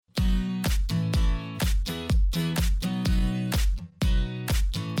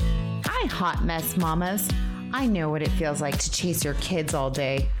hot mess mamas. I know what it feels like to chase your kids all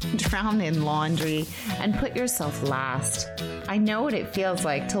day, drown in laundry, and put yourself last. I know what it feels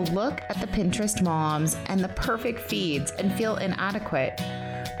like to look at the Pinterest moms and the perfect feeds and feel inadequate.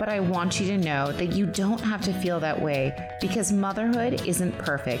 But I want you to know that you don't have to feel that way because motherhood isn't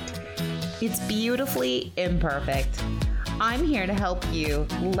perfect. It's beautifully imperfect. I'm here to help you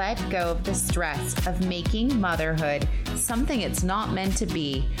let go of the stress of making motherhood something it's not meant to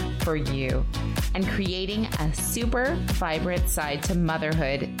be for you and creating a super vibrant side to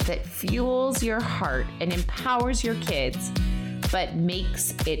motherhood that fuels your heart and empowers your kids, but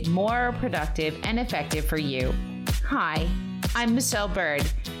makes it more productive and effective for you. Hi, I'm Michelle Bird,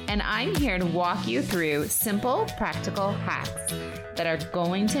 and I'm here to walk you through simple, practical hacks that are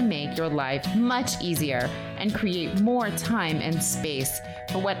going to make your life much easier and create more time and space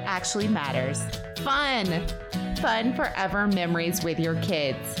for what actually matters. Fun forever memories with your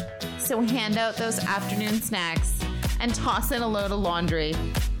kids. So hand out those afternoon snacks and toss in a load of laundry.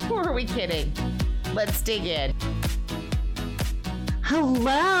 Who are we kidding? Let's dig in.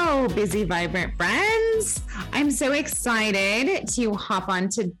 Hello, busy, vibrant friends. I'm so excited to hop on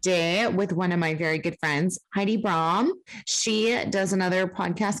today with one of my very good friends, Heidi Bramm. She does another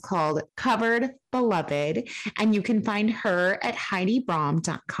podcast called Covered Beloved, and you can find her at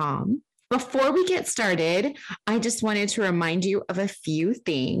HeidiBramm.com. Before we get started, I just wanted to remind you of a few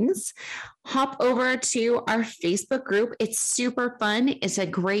things. Hop over to our Facebook group. It's super fun. It's a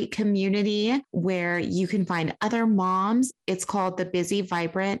great community where you can find other moms. It's called the Busy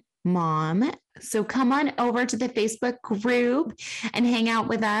Vibrant Mom. So come on over to the Facebook group and hang out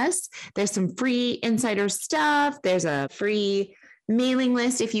with us. There's some free insider stuff. There's a free mailing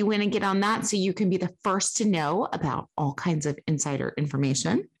list if you want to get on that so you can be the first to know about all kinds of insider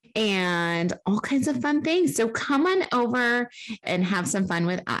information and all kinds of fun things. So come on over and have some fun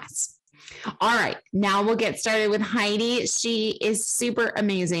with us. All right, now we'll get started with Heidi. She is super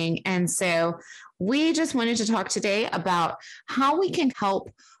amazing. And so we just wanted to talk today about how we can help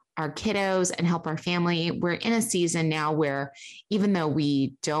our kiddos and help our family. We're in a season now where even though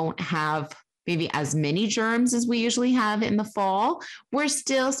we don't have maybe as many germs as we usually have in the fall, we're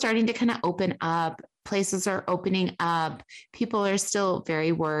still starting to kind of open up. Places are opening up. People are still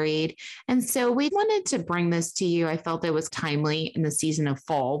very worried. And so we wanted to bring this to you. I felt it was timely in the season of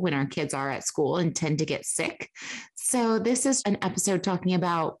fall when our kids are at school and tend to get sick. So this is an episode talking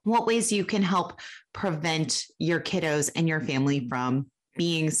about what ways you can help prevent your kiddos and your family from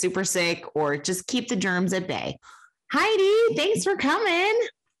being super sick or just keep the germs at bay. Heidi, thanks for coming.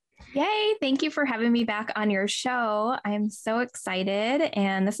 Yay. Thank you for having me back on your show. I'm so excited.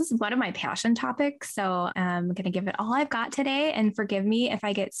 And this is one of my passion topics. So I'm going to give it all I've got today, and forgive me if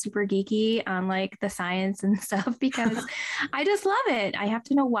I get super geeky on like the science and stuff, because I just love it. I have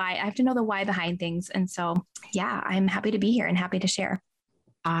to know why. I have to know the why behind things. And so, yeah, I'm happy to be here and happy to share.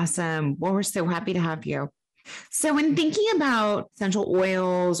 Awesome. Well, we're so happy to have you. So when thinking about essential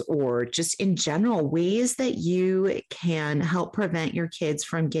oils or just in general ways that you can help prevent your kids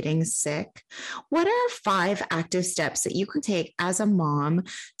from getting sick, what are 5 active steps that you can take as a mom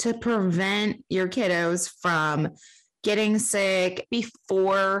to prevent your kiddos from getting sick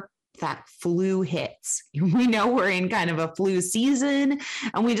before that flu hits? We know we're in kind of a flu season,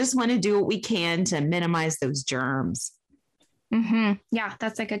 and we just want to do what we can to minimize those germs. Mm-hmm. Yeah,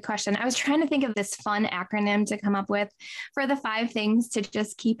 that's a good question. I was trying to think of this fun acronym to come up with for the 5 things to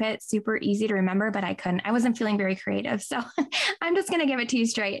just keep it super easy to remember, but I couldn't. I wasn't feeling very creative. So I'm just going to give it to you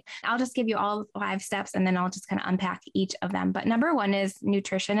straight. I'll just give you all 5 steps and then I'll just kind of unpack each of them. But number 1 is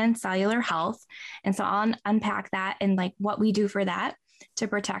nutrition and cellular health. And so I'll unpack that and like what we do for that to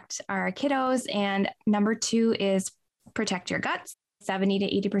protect our kiddos. And number 2 is protect your guts. 70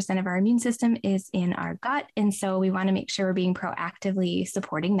 to 80% of our immune system is in our gut. And so we want to make sure we're being proactively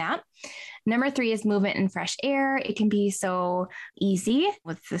supporting that. Number 3 is movement and fresh air. It can be so easy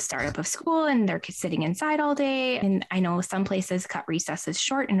with the startup of school and they're sitting inside all day. And I know some places cut recesses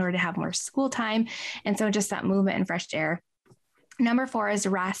short in order to have more school time. And so just that movement and fresh air. Number 4 is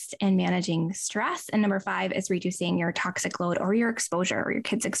rest and managing stress. And number 5 is reducing your toxic load or your exposure or your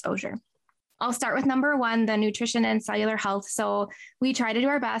kids' exposure. I'll start with number 1, the nutrition and cellular health. So we try to do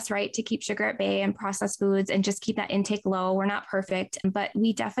our best, right, to keep sugar at bay and processed foods and just keep that intake low. We're not perfect, but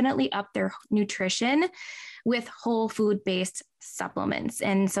we definitely up their nutrition with whole food-based supplements.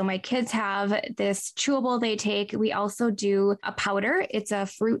 And so my kids have this chewable they take. We also do a powder. It's a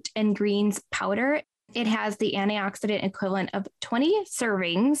fruit and greens powder. It has the antioxidant equivalent of 20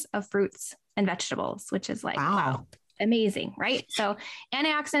 servings of fruits and vegetables, which is like, wow. amazing, right? So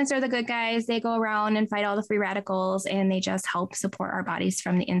antioxidants are the good guys. They go around and fight all the free radicals, and they just help support our bodies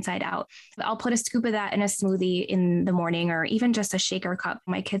from the inside out. I'll put a scoop of that in a smoothie in the morning, or even just a shaker cup.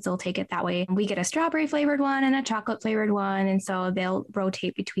 My kids will take it that way. We get a strawberry flavored one and a chocolate flavored one. And so they'll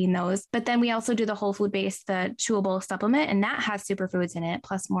rotate between those. But then we also do the whole food based, the chewable supplement, and that has superfoods in it,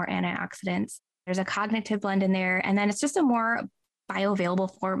 plus more antioxidants. There's a cognitive blend in there. And then it's just a more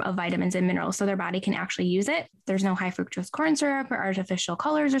bioavailable form of vitamins and minerals, so their body can actually use it. There's no high fructose corn syrup or artificial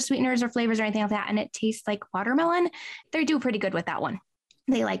colors or sweeteners or flavors or anything like that. And it tastes like watermelon. They do pretty good with that one.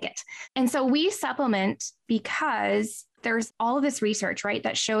 They like it. And so we supplement because there's all of this research, right,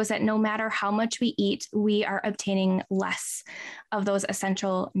 that shows that no matter how much we eat, we are obtaining less of those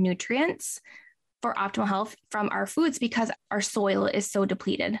essential nutrients for optimal health from our foods because our soil is so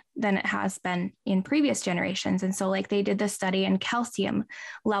depleted than it has been in previous generations. And so like they did this study, and calcium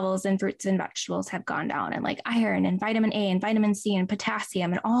levels in fruits and vegetables have gone down, and like iron and vitamin A and vitamin C and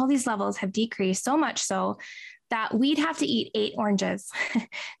potassium, and all these levels have decreased so much so that we'd have to eat 8 oranges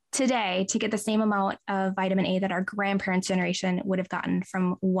today to get the same amount of vitamin A that our grandparents' generation would have gotten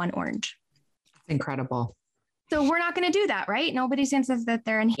from 1 orange. That's incredible. So we're not going to do that, right? Nobody's going to say that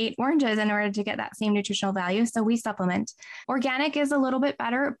they're in 8 oranges in order to get that same nutritional value. So we supplement. Organic is a little bit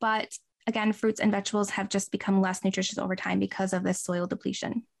better, but again, fruits and vegetables have just become less nutritious over time because of this soil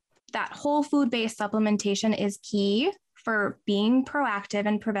depletion. That whole food-based supplementation is key for being proactive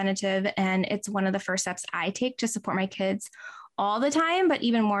and preventative. And it's one of the first steps I take to support my kids all the time, but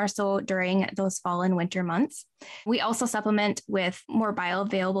even more so during those fall and winter months. We also supplement with more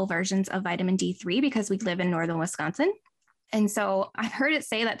bioavailable versions of vitamin D3 because we live in northern Wisconsin. And so I've heard it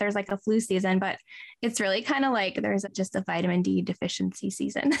say that there's like a flu season, but it's really kind of like there's just a vitamin D deficiency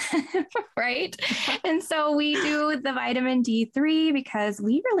season, right? And so we do the vitamin D3 because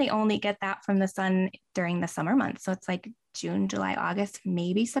we really only get that from the sun during the summer months. So it's like June, July, August,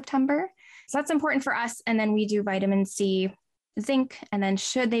 maybe September. So that's important for us. And then we do vitamin C, zinc, and then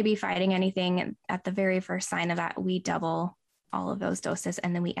should they be fighting anything at the very first sign of that, we double all of those doses.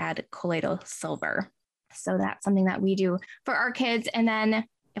 And then we add colloidal silver. So that's something that we do for our kids. And then,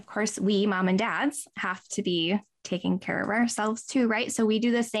 of course, we mom and dads have to be taking care of ourselves too, right? So we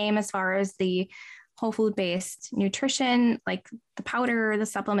do the same as far as the whole food based nutrition, like the powder, the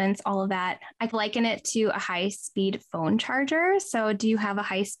supplements, all of that. I liken it to a high speed phone charger. So do you have a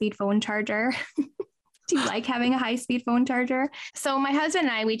high speed phone charger? Do you like having a high speed phone charger? So my husband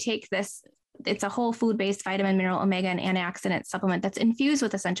and I, we take this. It's a whole food-based vitamin, mineral, omega, and antioxidant supplement that's infused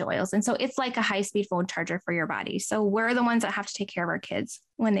with essential oils. And so it's like a high-speed phone charger for your body. So we're the ones that have to take care of our kids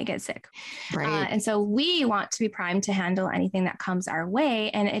when they get sick. Right. And so we want to be primed to handle anything that comes our way.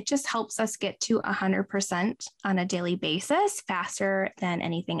 And it just helps us get to 100% on a daily basis faster than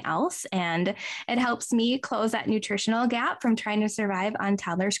anything else. And it helps me close that nutritional gap from trying to survive on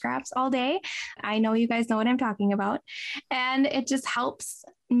toddler scraps all day. I know you guys know what I'm talking about. And it just helps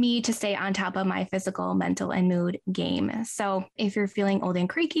me to stay on top of my physical, mental, and mood game. So if you're feeling old and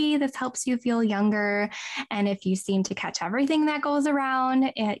creaky, this helps you feel younger. And if you seem to catch everything that goes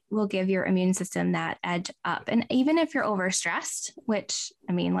around, it will give your immune system that edge up. And even if you're overstressed, which,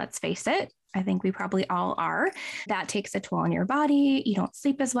 I mean, let's face it, I think we probably all are, that takes a toll on your body. You don't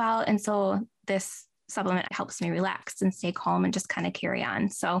sleep as well. And so this supplement helps me relax and stay calm and just kind of carry on.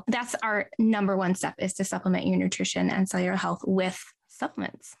 So that's our number one step, is to supplement your nutrition and cellular health with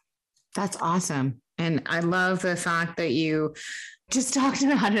supplements. That's awesome. And I love the fact that you just talked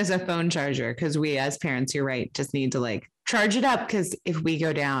about it as a phone charger, because we as parents, you're right, just need to like charge it up, because if we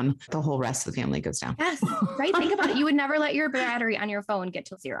go down, the whole rest of the family goes down. Yes, right. Think about it. You would never let your battery on your phone get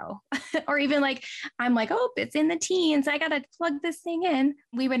to 0. Or even like, I'm like, oh, it's in the teens, I got to plug this thing in.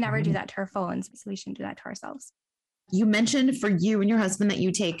 We would never do that to our phones. So we shouldn't do that to ourselves. You mentioned for you and your husband that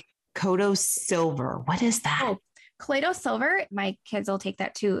you take Kodo Silver. What is that? Oh, colloidal silver, my kids will take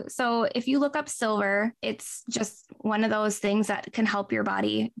that too. So if you look up silver, it's just one of those things that can help your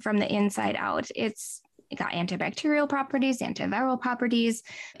body from the inside out. It's got antibacterial properties, antiviral properties.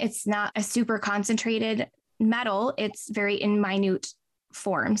 It's not a super concentrated metal. It's very in minute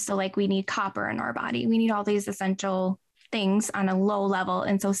form. So like we need copper in our body. We need all these essential things on a low level.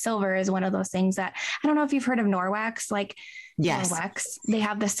 And so silver is one of those things that, I don't know if you've heard of Norwex, like yes, Norwex, they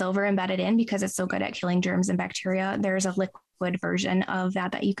have the silver embedded in because it's so good at killing germs and bacteria. There's a liquid version of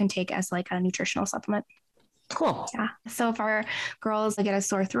that you can take as like a nutritional supplement. Cool. Yeah. So if our girls get a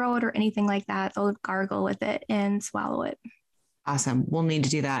sore throat or anything like that, they'll gargle with it and swallow it. Awesome. We'll need to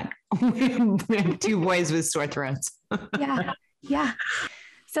do that. We have 2 boys with sore throats. Yeah. Yeah.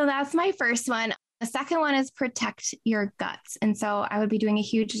 So that's my first one. The second one is protect your guts. And so I would be doing a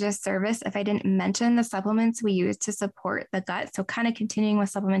huge disservice if I didn't mention the supplements we use to support the gut. So kind of continuing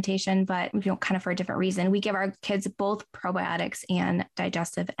with supplementation, but kind of for a different reason. We give our kids both probiotics and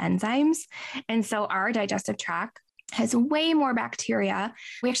digestive enzymes. And so our digestive tract has way more bacteria.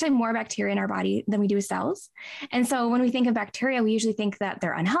 We actually have more bacteria in our body than we do cells. And so when we think of bacteria, we usually think that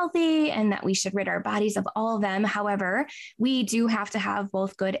they're unhealthy and that we should rid our bodies of all of them. However, we do have to have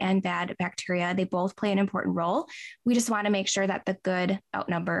both good and bad bacteria. They both play an important role. We just want to make sure that the good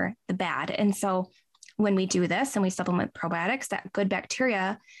outnumber the bad. And so when we do this and we supplement probiotics, that good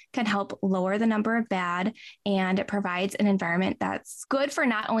bacteria can help lower the number of bad, and it provides an environment that's good for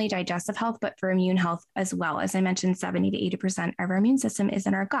not only digestive health, but for immune health as well. As I mentioned, 70 to 80% of our immune system is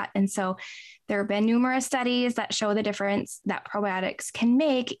in our gut. And so there have been numerous studies that show the difference that probiotics can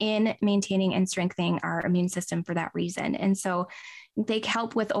make in maintaining and strengthening our immune system for that reason. And so they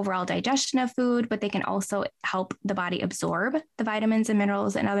help with overall digestion of food, but they can also help the body absorb the vitamins and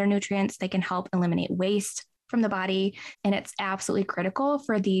minerals and other nutrients. They can help eliminate waste from the body. And it's absolutely critical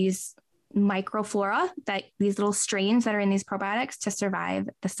for these microflora, that these little strains that are in these probiotics, to survive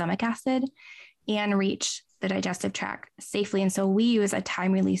the stomach acid and reach the digestive tract safely. And so we use a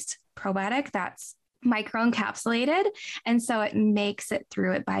time-released probiotic that's microencapsulated. And so it makes it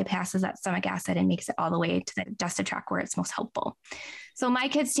through, it bypasses that stomach acid and makes it all the way to the digestive tract where it's most helpful. So my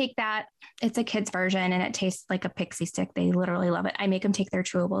kids take that. It's a kid's version and it tastes like a pixie stick. They literally love it. I make them take their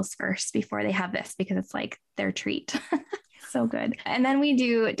chewables first before they have this because it's like their treat. So good. And then we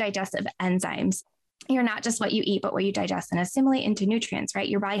do digestive enzymes. You're not just what you eat, but what you digest and assimilate into nutrients, right?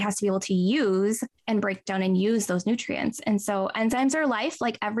 Your body has to be able to use and break down and use those nutrients. And so enzymes are life.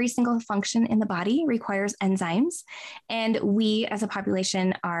 Like every single function in the body requires enzymes. And we as a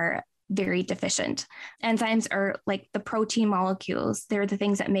population are very deficient. Enzymes are like the protein molecules. They're the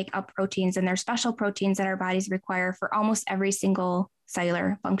things that make up proteins, and they're special proteins that our bodies require for almost every single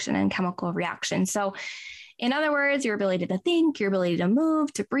cellular function and chemical reaction. So in other words, your ability to think, your ability to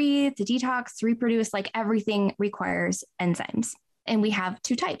move, to breathe, to detox, to reproduce, like everything requires enzymes. And we have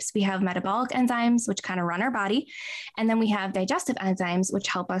two types. We have metabolic enzymes, which kind of run our body. And then we have digestive enzymes, which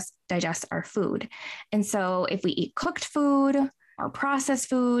help us digest our food. And so if we eat cooked food or processed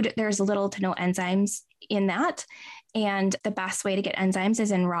food, there's little to no enzymes in that. And the best way to get enzymes is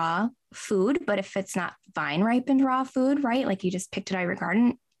in raw food. But if it's not vine ripened raw food, right? Like you just picked it out of your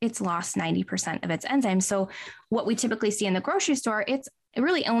garden, it's lost 90% of its enzymes. So what we typically see in the grocery store, it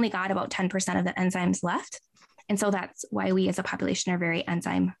really only got about 10% of the enzymes left. And so that's why we as a population are very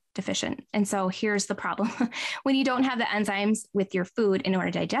enzyme deficient. And so here's the problem. When you don't have the enzymes with your food in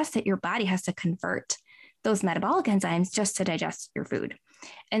order to digest it, your body has to convert those metabolic enzymes just to digest your food.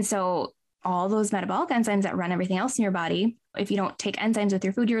 And so all those metabolic enzymes that run everything else in your body, if you don't take enzymes with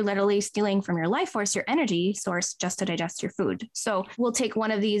your food, you're literally stealing from your life force, your energy source, just to digest your food. So we'll take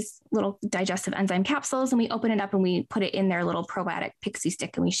one of these little digestive enzyme capsules and we open it up and we put it in their little probiotic pixie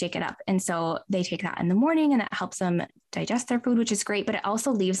stick and we shake it up. And so they take that in the morning and that helps them digest their food, which is great, but it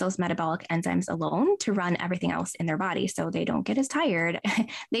also leaves those metabolic enzymes alone to run everything else in their body. So they don't get as tired.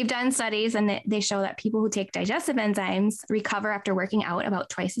 They've done studies and they show that people who take digestive enzymes recover after working out about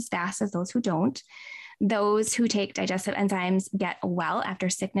twice as fast as those who don't. Those who take digestive enzymes get well after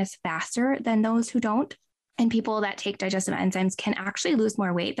sickness faster than those who don't. And people that take digestive enzymes can actually lose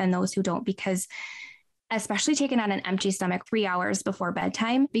more weight than those who don't, because especially taken on an empty stomach 3 hours before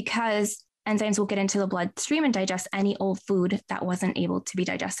bedtime, because enzymes will get into the bloodstream and digest any old food that wasn't able to be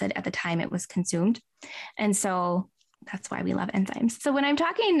digested at the time it was consumed. And so that's why we love enzymes. So when I'm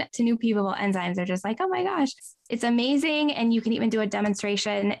talking to new people about enzymes, they're just like, oh my gosh, it's amazing. And you can even do a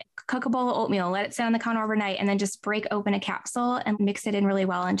demonstration, cook a bowl of oatmeal, let it sit on the counter overnight, and then just break open a capsule and mix it in really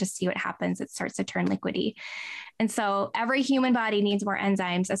well and just see what happens. It starts to turn liquidy. And so every human body needs more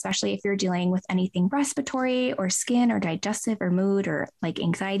enzymes, especially if you're dealing with anything respiratory or skin or digestive or mood or like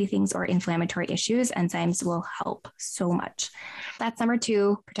anxiety things or inflammatory issues. Enzymes will help so much. That's number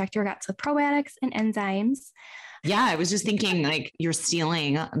 2, protect your guts with probiotics and enzymes. Yeah, I was just thinking like you're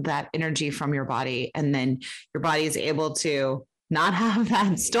stealing that energy from your body, and then your body is able to not have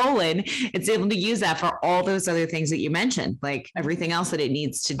that stolen. It's able to use that for all those other things that you mentioned, like everything else that it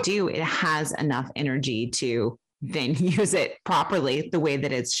needs to do. It has enough energy to then use it properly the way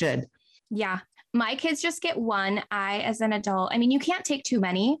that it should. Yeah. My kids just get one. As an adult, I mean, you can't take too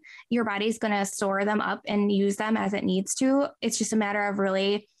many. Your body's going to store them up and use them as it needs to. It's just a matter of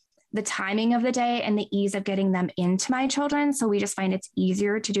really the timing of the day and the ease of getting them into my children. So we just find it's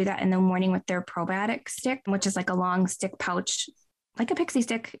easier to do that in the morning with their probiotic stick, which is like a long stick pouch like a pixie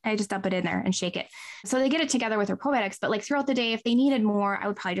stick. I just dump it in there and shake it. So they get it together with their probiotics, but like throughout the day, if they needed more, I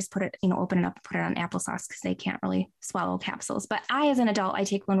would probably just put it, open it up and put it on applesauce because they can't really swallow capsules. But as an adult, I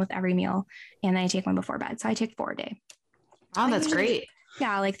take one with every meal and then I take one before bed. So I take 4 a day. Oh, that's great.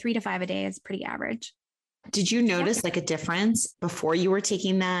 Yeah. Like 3 to 5 a day is pretty average. Did you notice like a difference before you were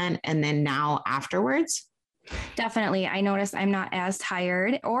taking that and then now afterwards? Definitely. I notice I'm not as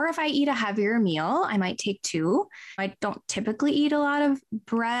tired, or if I eat a heavier meal, I might take 2. I don't typically eat a lot of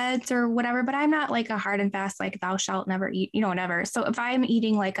breads or whatever, but I'm not like a hard and fast, like thou shalt never eat, whatever. So if I'm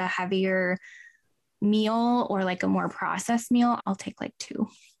eating like a heavier meal or like a more processed meal, I'll take like 2.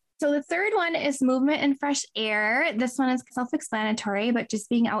 So the third one is movement and fresh air. This one is self-explanatory, but just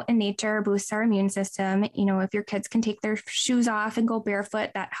being out in nature boosts our immune system. If your kids can take their shoes off and go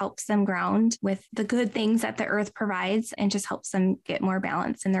barefoot, that helps them ground with the good things that the earth provides and just helps them get more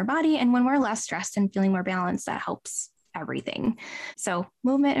balance in their body. And when we're less stressed and feeling more balanced, that helps everything. So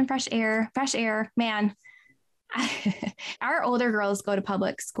movement and fresh air, man. Our older girls go to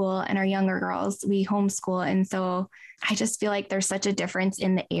public school and our younger girls, we homeschool. And so I just feel like there's such a difference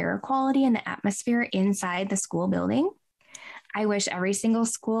in the air quality and the atmosphere inside the school building. I wish every single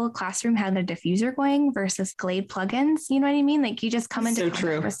school classroom had a diffuser going versus Glade plugins. You know what I mean? Like you just come into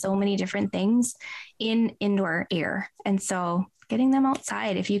contact with so many different things in indoor air. And so getting them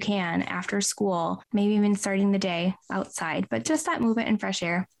outside if you can after school, maybe even starting the day outside, but just that movement and fresh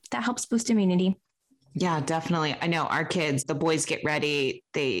air that helps boost immunity. Yeah, definitely. I know our kids, the boys get ready,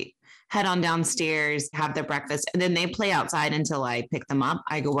 they head on downstairs, have their breakfast, and then they play outside until I pick them up.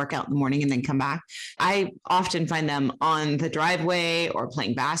 I go work out in the morning and then come back. I often find them on the driveway or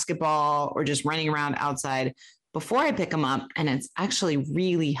playing basketball or just running around outside before I pick them up. And it's actually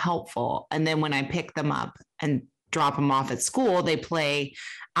really helpful. And then when I pick them up and drop them off at school, they play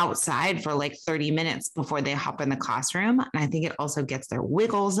outside for like 30 minutes before they hop in the classroom. And I think it also gets their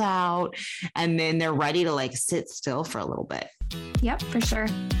wiggles out and then they're ready to like sit still for a little bit. Yep, for sure.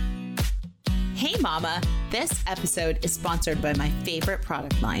 Hey mama, this episode is sponsored by my favorite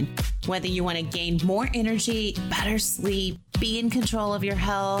product line. Whether you want to gain more energy, better sleep, be in control of your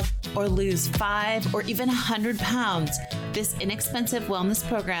health, or lose 5 or even 100 pounds, this inexpensive wellness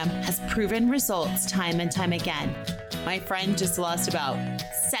program has proven results time and time again. My friend just lost about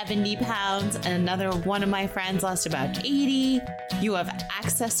 70 pounds and another one of my friends lost about 80. You have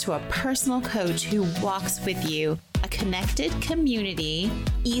access to a personal coach who walks with you, a connected community,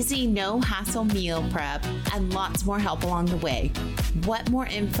 easy, no hassle meal prep, and lots more help along the way. Want more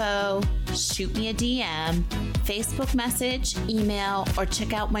info? Shoot me a DM, Facebook message, email, or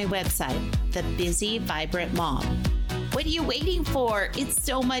check out my website, The Busy Vibrant Mom. What are you waiting for? It's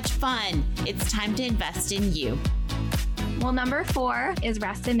so much fun. It's time to invest in you. Well, number 4 is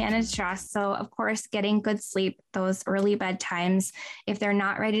rest and manage stress. So of course, getting good sleep, those early bedtimes. If they're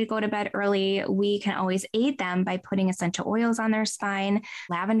not ready to go to bed early, we can always aid them by putting essential oils on their spine.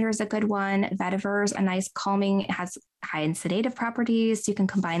 Lavender is a good one. Vetiver is a nice calming, it has high and sedative properties. You can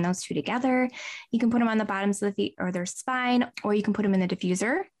combine those 2 together. You can put them on the bottoms of the feet or their spine, or you can put them in the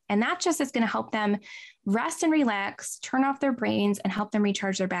diffuser. And that just is going to help them rest and relax, turn off their brains, and help them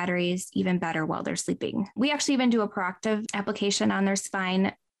recharge their batteries even better while they're sleeping. We actually even do a proactive application on their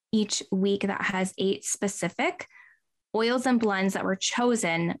spine each week that has 8 specific oils and blends that were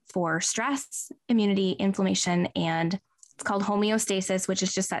chosen for stress, immunity, inflammation, and it's called homeostasis, which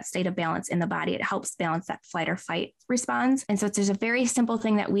is just that state of balance in the body. It helps balance that flight or fight response. And so it's just a very simple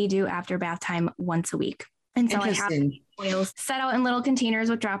thing that we do after bath time once a week. And so I have oils set out in little containers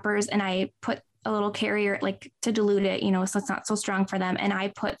with droppers, and I put a little carrier like to dilute it, so it's not so strong for them. And I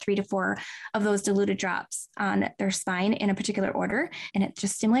put 3 to 4 of those diluted drops on their spine in a particular order. And it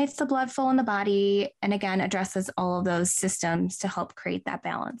just stimulates the blood flow in the body. And again, addresses all of those systems to help create that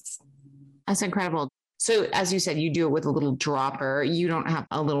balance. That's incredible. So as you said, you do it with a little dropper. You don't have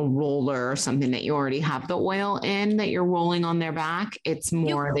a little roller or something that you already have the oil in that you're rolling on their back. It's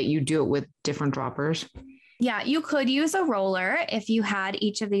more that you do it with different droppers. Yeah, you could use a roller. If you had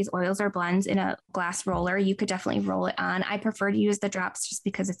each of these oils or blends in a glass roller, you could definitely roll it on. I prefer to use the drops just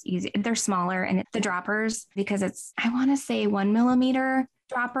because it's easy. They're smaller, and the droppers, because it's, I want to say 1 millimeter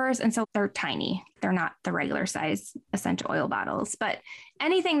droppers. And so they're tiny. They're not the regular size essential oil bottles, but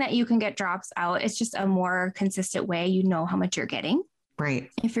anything that you can get drops out, it's just a more consistent way. You know how much you're getting. Right.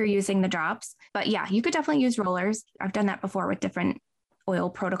 If you're using the drops. But yeah, you could definitely use rollers. I've done that before with different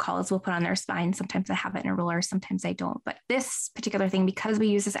oil protocols we'll put on their spine. Sometimes I have it in a roller, sometimes I don't. But this particular thing, because we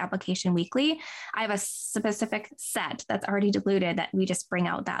use this application weekly, I have a specific set that's already diluted that we just bring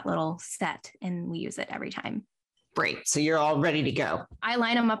out that little set and we use it every time. Great. So you're all ready to go. I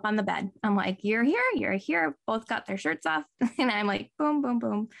line them up on the bed. I'm like, you're here. Both got their shirts off. And I'm like, boom, boom,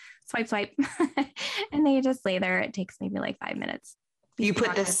 boom, swipe, swipe. And they just lay there. It takes maybe like 5 minutes. Do you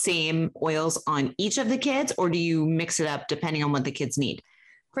put the same oils on each of the kids, or do you mix it up depending on what the kids need?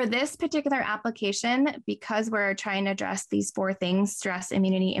 For this particular application, because we're trying to address these 4 things, stress,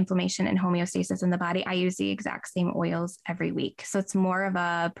 immunity, inflammation, and homeostasis in the body, I use the exact same oils every week. So it's more of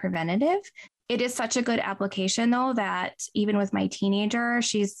a preventative. It is such a good application, though, that even with my teenager,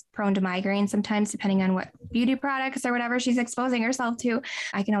 she's prone to migraine sometimes, depending on what beauty products or whatever she's exposing herself to.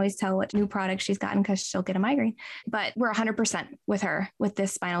 I can always tell what new products she's gotten because she'll get a migraine. But we're 100% with her with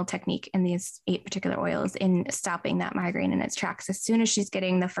this spinal technique and these 8 particular oils in stopping that migraine in its tracks. As soon as she's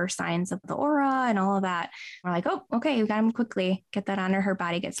getting the first signs of the aura and all of that, we're like, oh, okay, we got them quickly. Get that on her. Her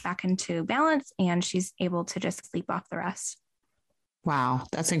body gets back into balance and she's able to just sleep off the rest. Wow,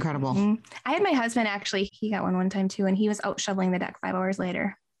 that's incredible. Mm-hmm. I had my husband actually, he got one time too, and he was out shoveling the deck 5 hours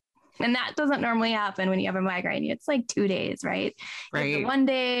later. And that doesn't normally happen when you have a migraine. It's like 2 days, right? Right. You have the one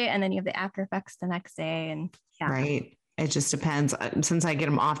day and then you have the after effects the next day. And yeah. Right. It just depends. Since I get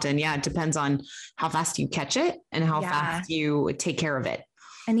them often, it depends on how fast you catch it and how fast you take care of it.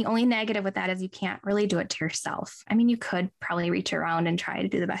 And the only negative with that is you can't really do it to yourself. I mean, you could probably reach around and try to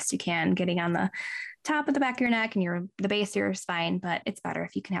do the best you can, getting on the top of the back of your neck and the base of your spine, but it's better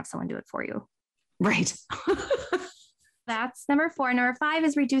if you can have someone do it for you. Right. That's number 4. Number 5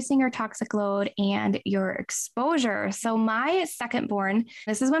 is reducing your toxic load and your exposure. So my second born,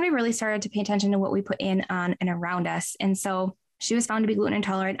 this is when we really started to pay attention to what we put in on and around us. And so she was found to be gluten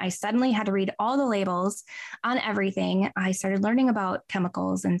intolerant. I suddenly had to read all the labels on everything. I started learning about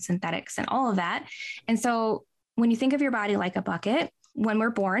chemicals and synthetics and all of that. And so when you think of your body like a bucket, when we're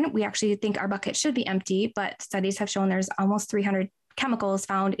born, we actually think our bucket should be empty, but studies have shown there's almost 300 chemicals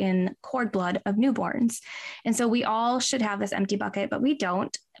found in cord blood of newborns. And so we all should have this empty bucket, but we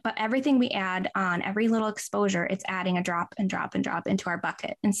don't. But everything we add on, every little exposure, it's adding a drop and drop and drop into our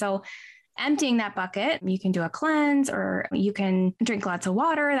bucket. And so emptying that bucket, you can do a cleanse or you can drink lots of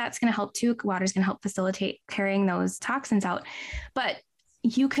water. That's going to help too. Water is going to help facilitate carrying those toxins out. But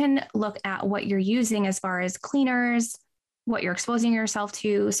you can look at what you're using as far as cleaners, what you're exposing yourself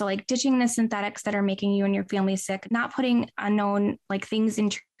to. So like ditching the synthetics that are making you and your family sick, not putting unknown like things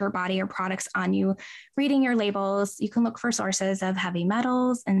into your body or products on you, reading your labels. You can look for sources of heavy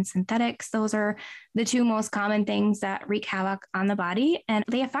metals and synthetics. Those are the 2 most common things that wreak havoc on the body, and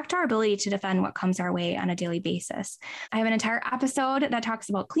they affect our ability to defend what comes our way on a daily basis. I have an entire episode that talks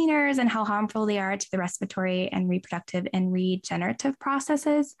about cleaners and how harmful they are to the respiratory and reproductive and regenerative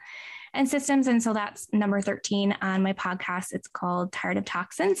processes and systems. And so that's number 13 on my podcast. It's called Tired of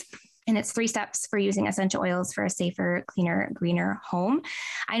Toxins. And it's 3 steps for using essential oils for a safer, cleaner, greener home.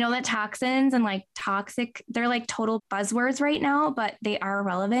 I know that toxins and like toxic, they're like total buzzwords right now, but they are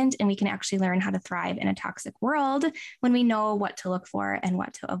relevant and we can actually learn how to thrive in a toxic world when we know what to look for and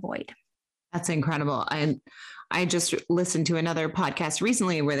what to avoid. That's incredible. And I just listened to another podcast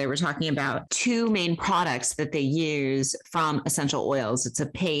recently where they were talking about 2 main products that they use from essential oils. It's a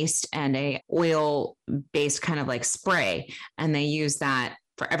paste and a oil-based kind of like spray. And they use that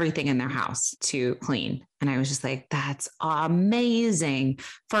for everything in their house to clean. And I was just like, that's amazing.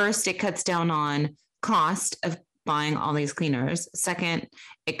 First, it cuts down on cost of buying all these cleaners. Second,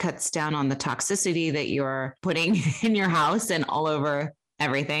 it cuts down on the toxicity that you're putting in your house and all over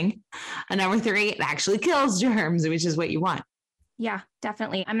everything. And number 3, it actually kills germs, which is what you want. Yeah,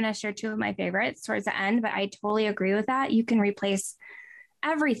 definitely. I'm going to share 2 of my favorites towards the end, but I totally agree with that. You can replace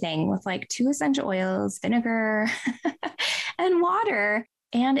everything with like 2 essential oils, vinegar, and water.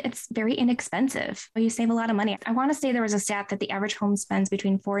 And it's very inexpensive. You save a lot of money. I want to say there was a stat that the average home spends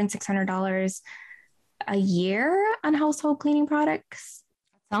between $400 and $600 a year on household cleaning products.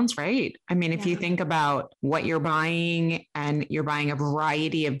 Sounds right. I mean, if you think about what you're buying and you're buying a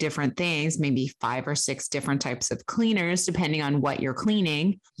variety of different things, maybe 5 or 6 different types of cleaners, depending on what you're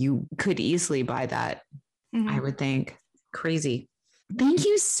cleaning, you could easily buy that. I would think. Crazy. Thank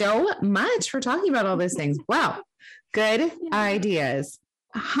you so much for talking about all those things. Wow. Good ideas.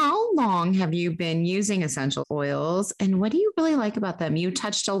 How long have you been using essential oils and what do you really like about them? You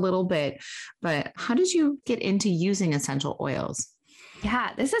touched a little bit, but how did you get into using essential oils?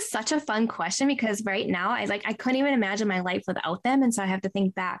 Yeah, this is such a fun question because right now I couldn't even imagine my life without them. And so I have to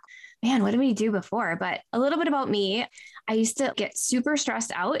think back, man, what did we do before? But a little bit about me, I used to get super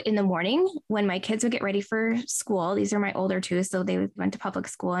stressed out in the morning when my kids would get ready for school. These are my older 2. So they went to public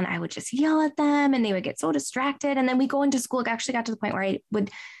school and I would just yell at them and they would get so distracted. And then we go into school. It actually got to the point where I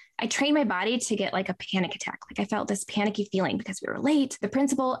would I trained my body to get like a panic attack. Like I felt this panicky feeling because we were late. The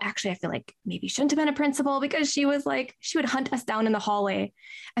principal, actually, I feel like maybe shouldn't have been a principal because she was like, she would hunt us down in the hallway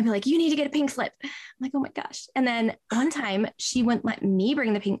and be like, you need to get a pink slip. I'm like, oh my gosh. And then one time she wouldn't let me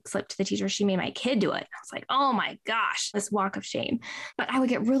bring the pink slip to the teacher. She made my kid do it. I was like, oh my gosh, this walk of shame. But I would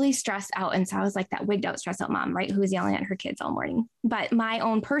get really stressed out. And so I was like that wigged out, stressed out mom, right? Who was yelling at her kids all morning. But my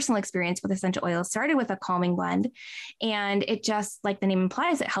own personal experience with essential oils started with a calming blend. And it just, like the name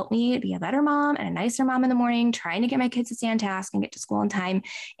implies, it helped me be a better mom and a nicer mom in the morning, trying to get my kids to stay on task and get to school on time.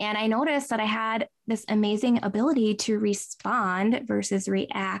 And I noticed that I had this amazing ability to respond versus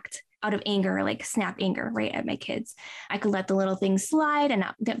react out of anger, like snap anger, right, at my kids. I could let the little things slide and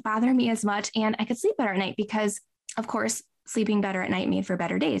not bother me as much. And I could sleep better at night because, of course, sleeping better at night made for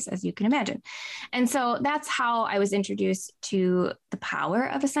better days, as you can imagine. And so that's how I was introduced to the power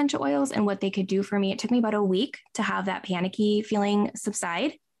of essential oils and what they could do for me. It took me about a week to have that panicky feeling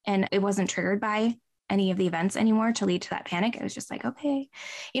subside. And it wasn't triggered by any of the events anymore to lead to that panic. It was just like, okay,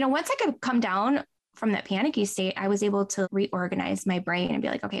 once I could come down from that panicky state, I was able to reorganize my brain and be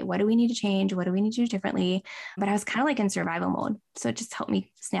like, okay, what do we need to change? What do we need to do differently? But I was kind of like in survival mode. So it just helped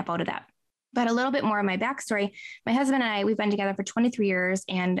me snap out of that. But a little bit more of my backstory, my husband and I, we've been together for 23 years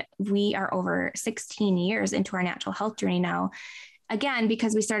and we are over 16 years into our natural health journey now. Again,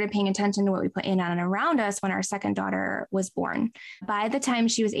 because we started paying attention to what we put in on and around us when our second daughter was born. By the time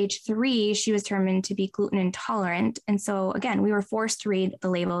she was age 3, she was determined to be gluten intolerant. And so again, we were forced to read the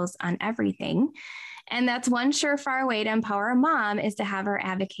labels on everything. And that's one surefire way to empower a mom is to have her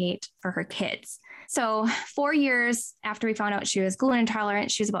advocate for her kids. So 4 years after we found out she was gluten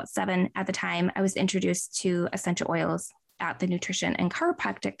intolerant, she was about 7 at the time, I was introduced to essential oils at the nutrition and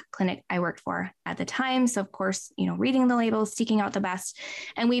chiropractic clinic I worked for at the time. So of course, reading the labels, seeking out the best.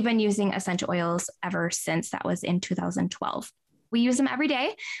 And we've been using essential oils ever since. That was in 2012. We use them every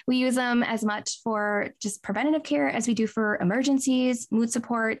day. We use them as much for just preventative care as we do for emergencies, mood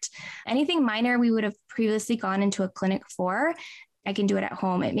support, anything minor we would have previously gone into a clinic for. I can do it at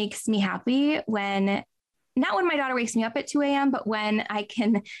home. It makes me happy not when my daughter wakes me up at 2 a.m., but when I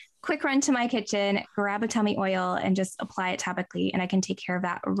can quick run to my kitchen, grab a tummy oil and just apply it topically. And I can take care of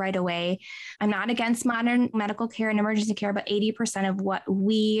that right away. I'm not against modern medical care and emergency care, but 80% of what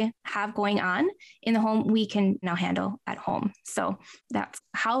we have going on in the home, we can now handle at home. So that's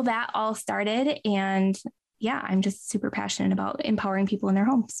how that all started. And yeah, I'm just super passionate about empowering people in their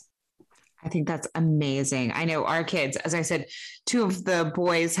homes. I think that's amazing. I know our kids, as I said, 2 of the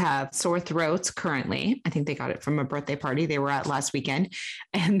boys have sore throats currently. I think they got it from a birthday party they were at last weekend.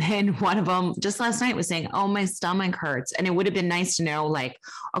 And then one of them just last night was saying, oh, my stomach hurts. And it would have been nice to know, like,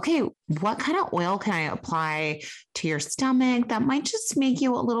 okay, what kind of oil can I apply to your stomach that might just make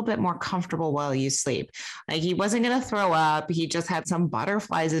you a little bit more comfortable while you sleep? Like he wasn't going to throw up. He just had some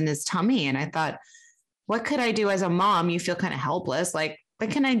butterflies in his tummy. And I thought, what could I do as a mom? You feel kind of helpless. Like, what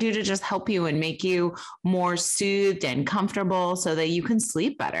can I do to just help you and make you more soothed and comfortable so that you can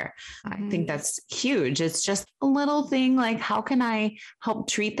sleep better? I think that's huge. It's just a little thing like, how can I help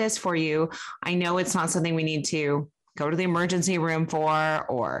treat this for you? I know it's not something we need to go to the emergency room for,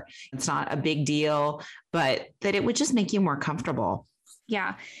 or it's not a big deal, but that it would just make you more comfortable.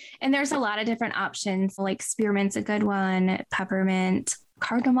 Yeah. And there's a lot of different options, like spearmint's a good one, peppermint,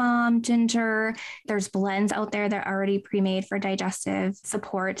 cardamom, ginger. There's blends out there that are already pre-made for digestive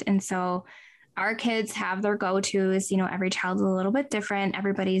support. And so our kids have their go-tos, every child's a little bit different.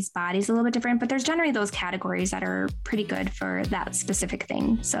 Everybody's body's a little bit different, but there's generally those categories that are pretty good for that specific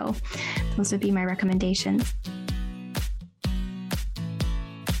thing. So those would be my recommendations.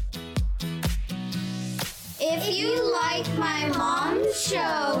 If you like my mom's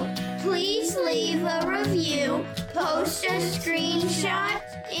show, please leave a review, post a screenshot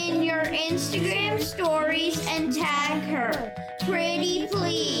in your Instagram stories, and tag her. Pretty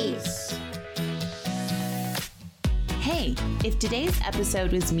please. Hey, if today's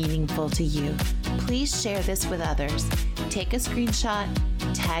episode was meaningful to you, please share this with others. Take a screenshot,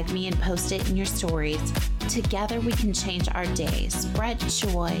 tag me, and post it in your stories. Together we can change our day, spread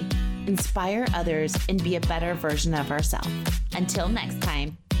joy, inspire others, and be a better version of ourselves. Until next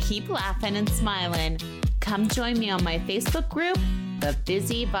time, keep laughing and smiling. Come join me on my Facebook group, The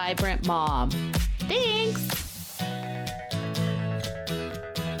Busy Vibrant Mom. Thanks.